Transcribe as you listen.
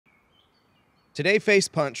Today,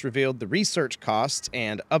 FacePunch revealed the research costs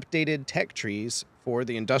and updated tech trees for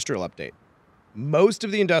the industrial update. Most of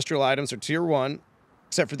the industrial items are Tier 1,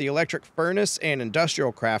 except for the electric furnace and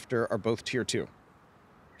industrial crafter are both Tier 2.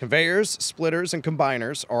 Conveyors, splitters, and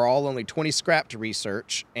combiners are all only 20 scrap to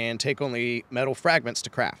research and take only metal fragments to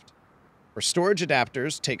craft. For storage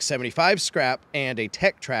adapters, take 75 scrap and a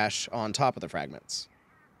tech trash on top of the fragments.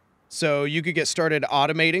 So you could get started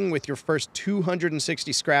automating with your first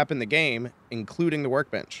 260 scrap in the game, including the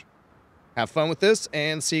workbench. Have fun with this,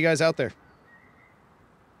 and see you guys out there.